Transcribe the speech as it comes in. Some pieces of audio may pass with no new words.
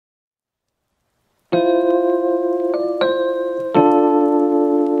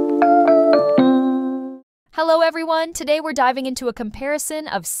everyone, today we're diving into a comparison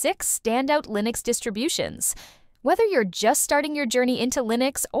of 6 standout Linux distributions. Whether you're just starting your journey into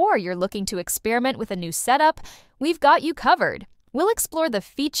Linux or you're looking to experiment with a new setup, we've got you covered. We'll explore the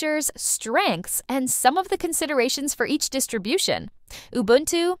features, strengths, and some of the considerations for each distribution: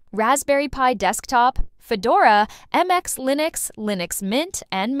 Ubuntu, Raspberry Pi Desktop, Fedora, MX Linux, Linux Mint,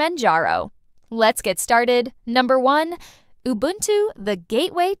 and Manjaro. Let's get started. Number 1. Ubuntu, the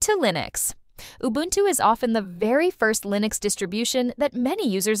gateway to Linux. Ubuntu is often the very first Linux distribution that many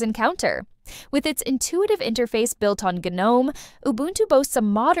users encounter. With its intuitive interface built on GNOME, Ubuntu boasts a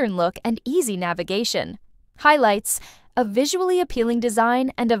modern look and easy navigation. Highlights: a visually appealing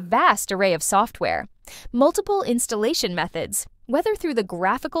design and a vast array of software. Multiple installation methods, whether through the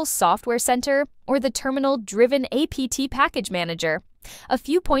Graphical Software Center or the terminal-driven apt package manager. A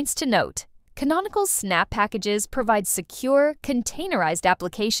few points to note. Canonical's snap packages provide secure, containerized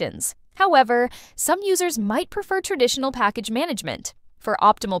applications. However, some users might prefer traditional package management. For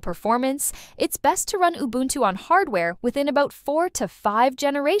optimal performance, it's best to run Ubuntu on hardware within about 4 to 5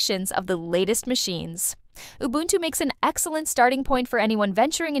 generations of the latest machines. Ubuntu makes an excellent starting point for anyone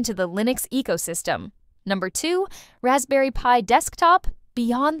venturing into the Linux ecosystem. Number 2. Raspberry Pi Desktop,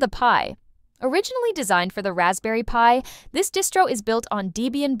 Beyond the Pi. Originally designed for the Raspberry Pi, this distro is built on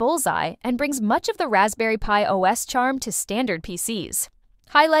Debian Bullseye and brings much of the Raspberry Pi OS charm to standard PCs.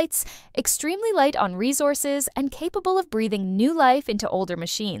 Highlights: extremely light on resources and capable of breathing new life into older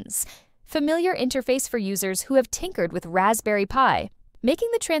machines. Familiar interface for users who have tinkered with Raspberry Pi, making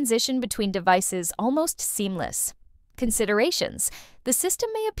the transition between devices almost seamless. Considerations: the system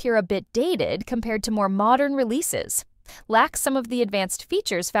may appear a bit dated compared to more modern releases. Lacks some of the advanced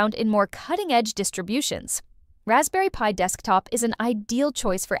features found in more cutting-edge distributions. Raspberry Pi Desktop is an ideal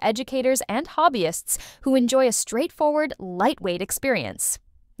choice for educators and hobbyists who enjoy a straightforward, lightweight experience.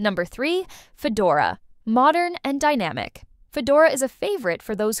 Number 3. Fedora, modern and dynamic. Fedora is a favorite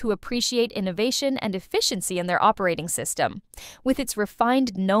for those who appreciate innovation and efficiency in their operating system. With its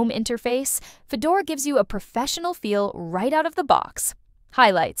refined GNOME interface, Fedora gives you a professional feel right out of the box.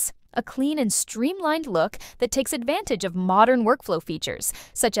 Highlights: a clean and streamlined look that takes advantage of modern workflow features,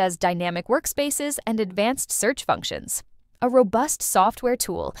 such as dynamic workspaces and advanced search functions. A robust software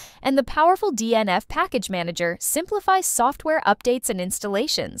tool and the powerful DNF package manager simplify software updates and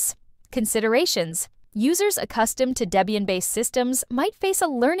installations. Considerations: users accustomed to Debian-based systems might face a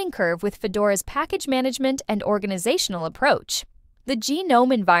learning curve with Fedora's package management and organizational approach. The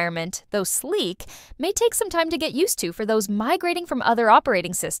GNOME environment, though sleek, may take some time to get used to for those migrating from other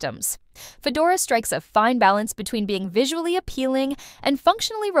operating systems. Fedora strikes a fine balance between being visually appealing and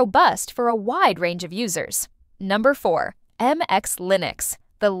functionally robust for a wide range of users. Number 4. MX Linux,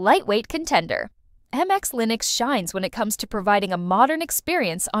 the lightweight contender. MX Linux shines when it comes to providing a modern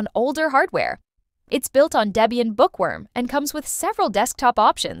experience on older hardware. It's built on Debian Bookworm and comes with several desktop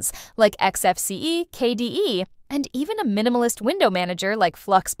options like Xfce, KDE, and even a minimalist window manager like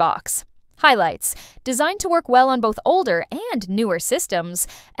Fluxbox. Highlights: designed to work well on both older and newer systems,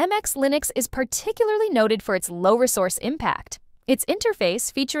 MX Linux is particularly noted for its low resource impact. Its interface,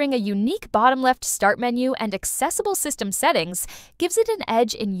 featuring a unique bottom-left start menu and accessible system settings, gives it an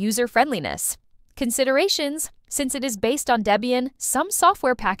edge in user-friendliness. Considerations: since it is based on Debian, some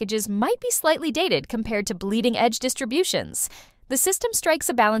software packages might be slightly dated compared to bleeding-edge distributions. The system strikes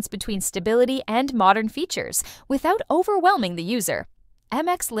a balance between stability and modern features without overwhelming the user.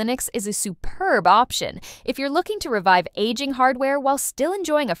 MX Linux is a superb option if you're looking to revive aging hardware while still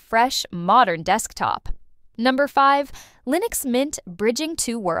enjoying a fresh, modern desktop. Number 5. Linux Mint, bridging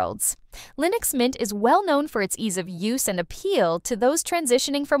two worlds. Linux Mint is well known for its ease of use and appeal to those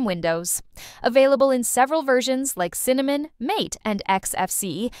transitioning from Windows. Available in several versions like Cinnamon, Mate, and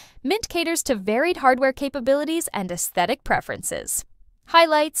Xfce, Mint caters to varied hardware capabilities and aesthetic preferences.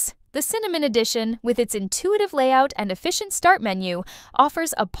 Highlights: the Cinnamon edition, with its intuitive layout and efficient start menu,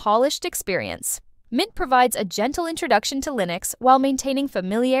 offers a polished experience. Mint provides a gentle introduction to Linux while maintaining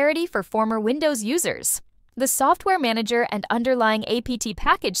familiarity for former Windows users. The software manager and underlying apt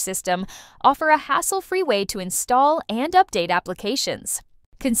package system offer a hassle-free way to install and update applications.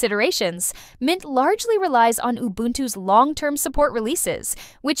 Considerations: Mint largely relies on Ubuntu's long-term support releases,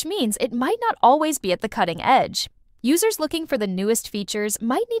 which means it might not always be at the cutting edge. Users looking for the newest features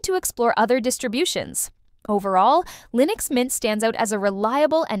might need to explore other distributions. Overall, Linux Mint stands out as a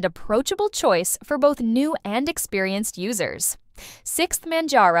reliable and approachable choice for both new and experienced users. 6th,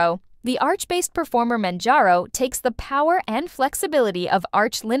 Manjaro. The Arch-based performer Manjaro takes the power and flexibility of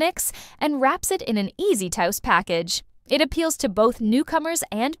Arch Linux and wraps it in an easy-to-use package. It appeals to both newcomers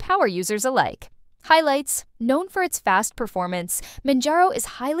and power users alike. Highlights: known for its fast performance, Manjaro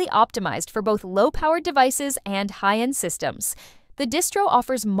is highly optimized for both low-powered devices and high-end systems. The distro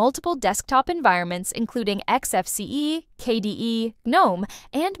offers multiple desktop environments including Xfce, KDE, GNOME,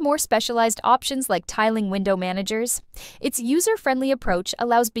 and more specialized options like tiling window managers. Its user-friendly approach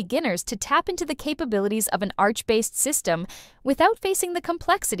allows beginners to tap into the capabilities of an Arch-based system without facing the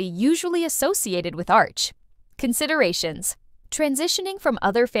complexity usually associated with Arch. Considerations: transitioning from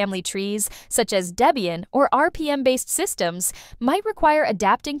other family trees, such as Debian or RPM-based systems, might require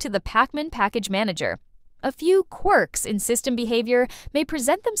adapting to the Pacman package manager. A few quirks in system behavior may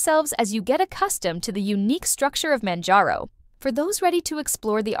present themselves as you get accustomed to the unique structure of Manjaro. For those ready to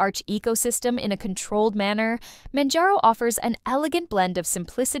explore the Arch ecosystem in a controlled manner, Manjaro offers an elegant blend of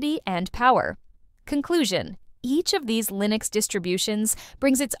simplicity and power. Conclusion: each of these Linux distributions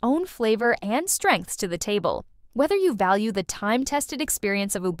brings its own flavor and strengths to the table. Whether you value the time-tested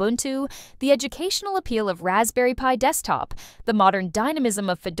experience of Ubuntu, the educational appeal of Raspberry Pi Desktop, the modern dynamism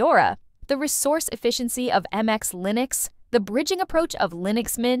of Fedora, the resource efficiency of MX Linux, the bridging approach of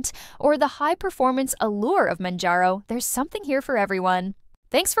Linux Mint, or the high-performance allure of Manjaro, there's something here for everyone.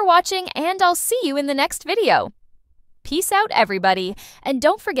 Thanks for watching, and I'll see you in the next video. Peace out, everybody, and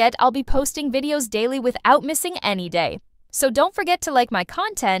don't forget I'll be posting videos daily without missing any day. So don't forget to like my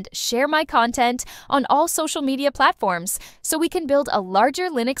content, share my content on all social media platforms so we can build a larger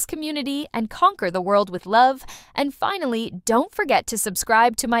Linux community and conquer the world with love. And finally, don't forget to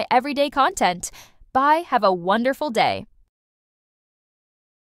subscribe to my everyday content. Bye, have a wonderful day.